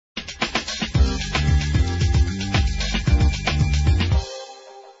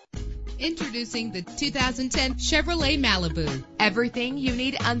Introducing the 2010 Chevrolet Malibu. Everything you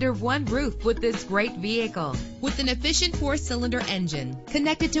need under one roof with this great vehicle. With an efficient 4-cylinder engine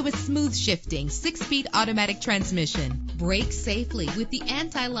connected to a smooth shifting 6-speed automatic transmission. Brake safely with the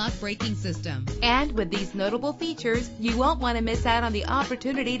anti-lock braking system. And with these notable features, you won't want to miss out on the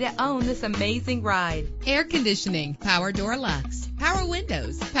opportunity to own this amazing ride. Air conditioning, power door locks, power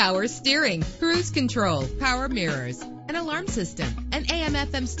windows, power steering, cruise control, power mirrors, an alarm system, an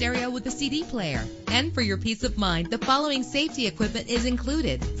AM/FM stereo with a CD player. And for your peace of mind, the following safety equipment is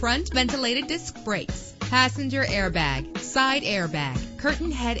included: front ventilated disc brakes, passenger airbag, side airbag,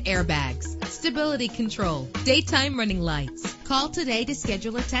 curtain head airbags, stability control, daytime running lights. Call today to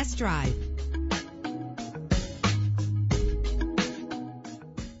schedule a test drive.